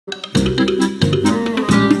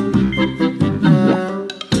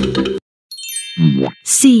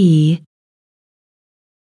C,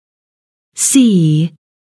 C,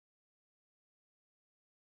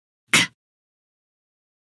 K,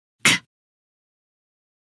 K,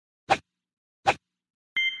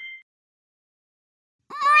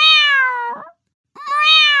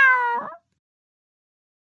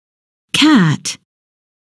 cat,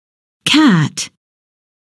 cat,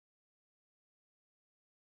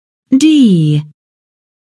 D,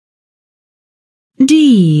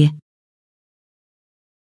 D,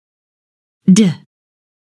 D,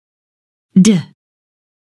 D.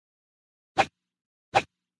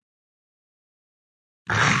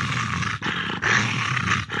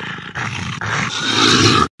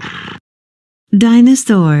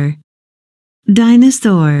 Dinosaur,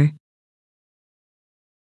 dinosaur.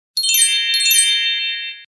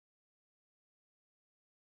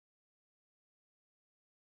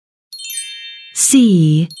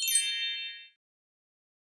 C,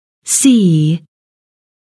 C,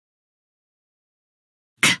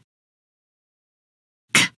 K, K,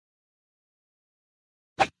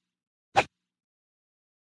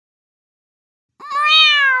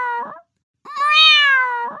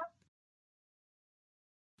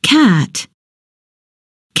 cat,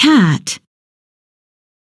 cat,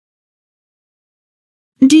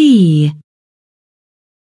 D,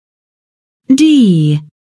 D,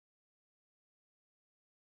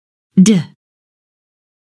 D,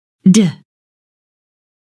 D.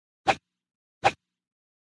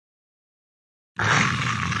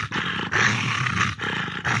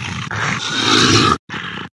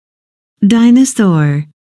 Dinosaur,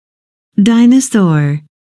 dinosaur.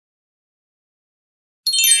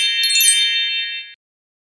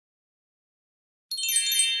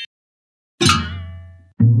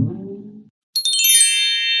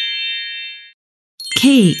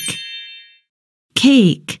 Cake,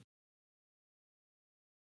 cake,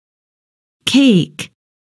 cake,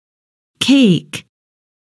 cake.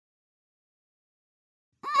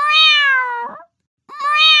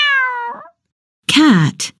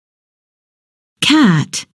 Cat,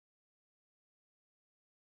 cat,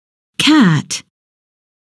 cat,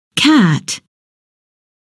 cat.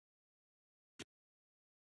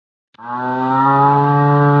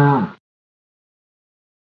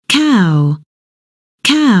 Cow,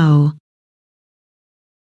 cow,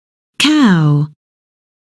 cow,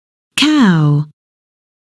 cow.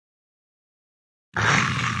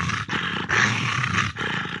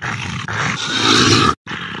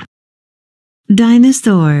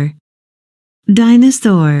 Dinosaur,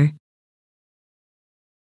 dinosaur,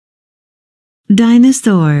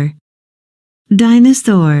 dinosaur,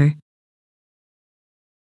 dinosaur.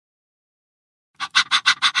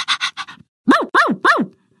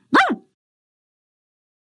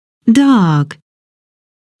 Dog,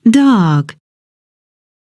 dog,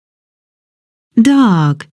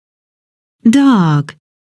 dog, dog.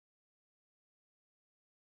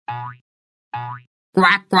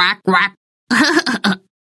 Quack, quack, quack.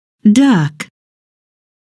 Duck,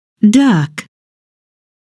 duck,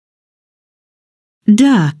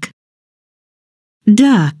 duck,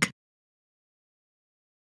 duck.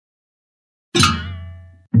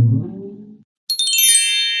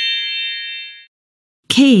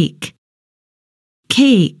 Cake,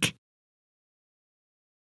 cake,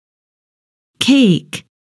 cake,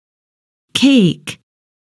 cake.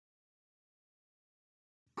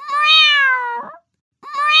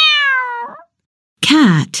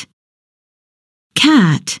 Cat,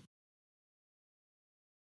 cat,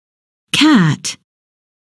 cat,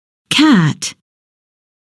 cat.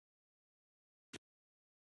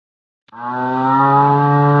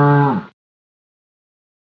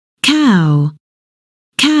 Cow,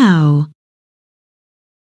 cow,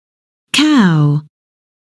 cow,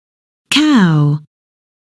 cow.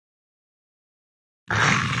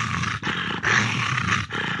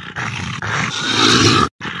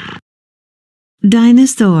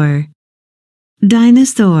 Dinosaur,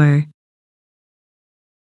 dinosaur,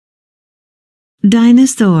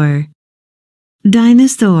 dinosaur,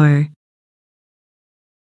 dinosaur.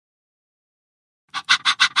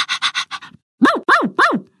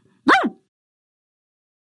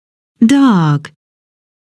 Dog,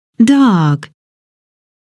 dog,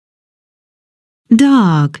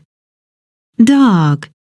 dog, dog.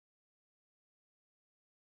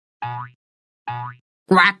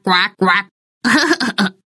 Quack, quack, quack.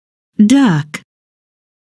 Duck,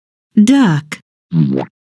 duck,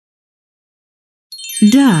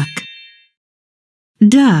 duck,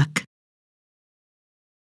 duck.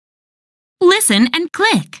 Listen and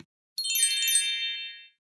click.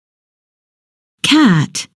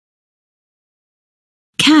 Cat,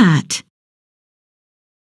 cat.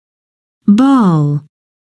 Ball,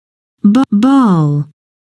 ball.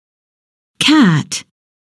 Cat,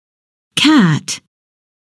 cat.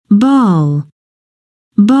 Ball,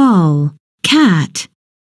 ball. Cat.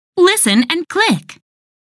 Listen and click.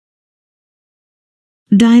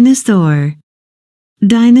 Dinosaur,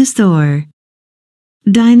 dinosaur.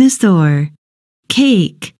 Dinosaur.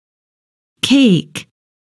 Cake, cake,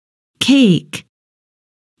 cake,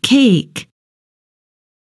 cake.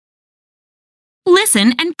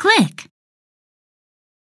 Listen and click.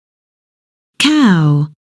 Cow,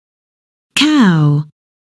 cow,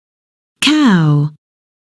 cow.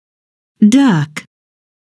 Duck,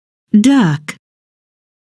 duck,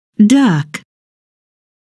 duck.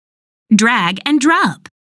 Drag and drop.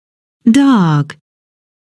 Dog,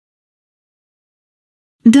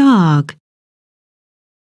 dog.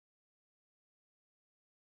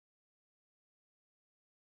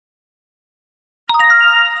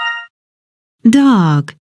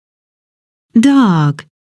 Dog, dog.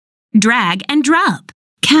 Drag and drop.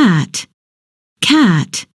 Cat,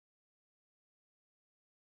 cat.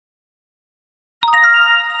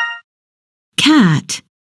 Cat,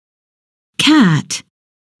 cat.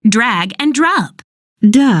 Drag and drop.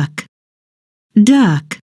 Duck,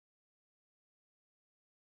 duck.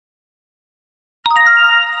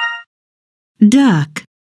 Duck,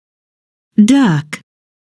 duck.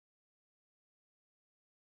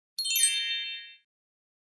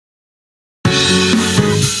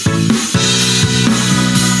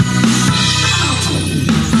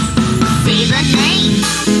 Say the name,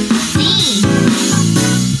 C.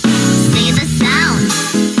 Say the sound,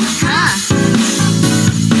 K.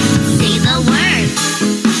 Say the word,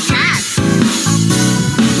 cat.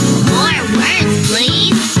 More words,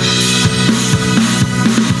 please.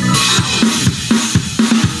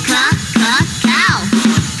 Cow,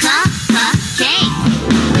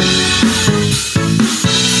 cake.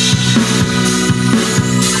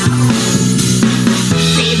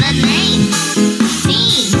 Say the name, C.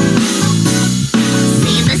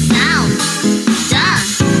 Say the sound, duh.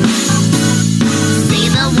 Say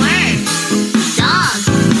the word, dog.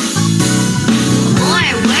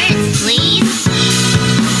 More words, please.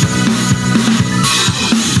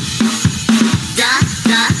 Duck,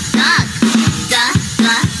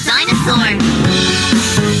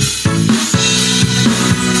 dinosaur.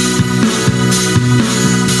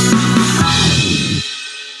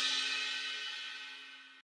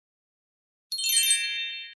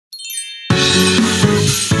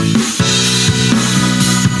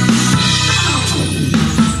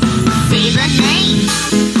 Say the name,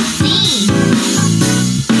 C.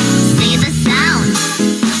 Say the sound,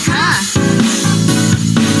 K.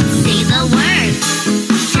 Say the word,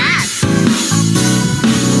 cat.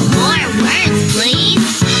 More words, please.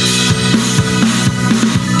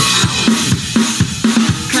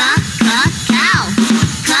 Cow,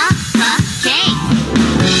 cake.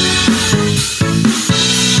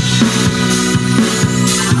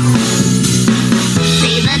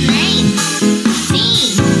 Say the name, C.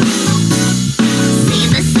 Say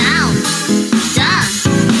the sound, duh.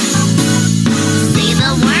 Say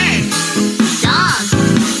the word, dog.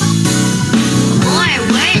 More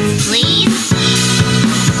words, please.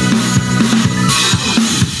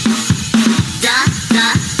 Duck,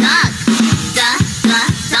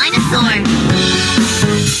 dinosaur.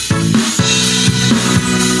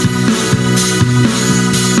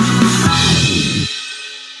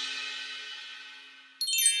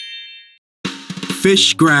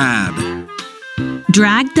 Fish grab.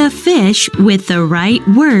 Drag the fish with the right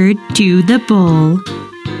word to the bowl.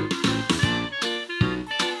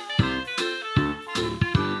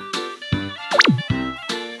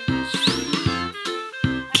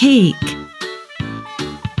 Cake,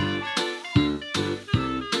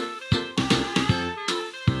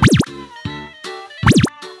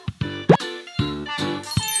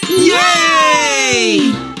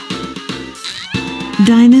 Yay!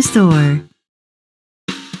 dinosaur.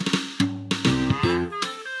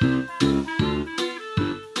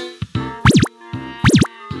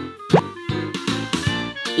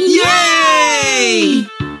 Yay!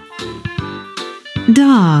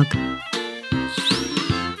 Dog,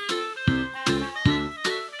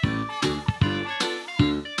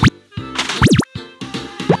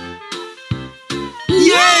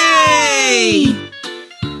 Yay!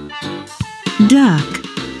 duck.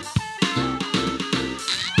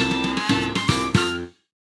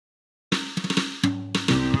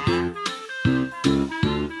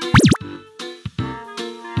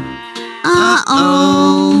 Uh-oh.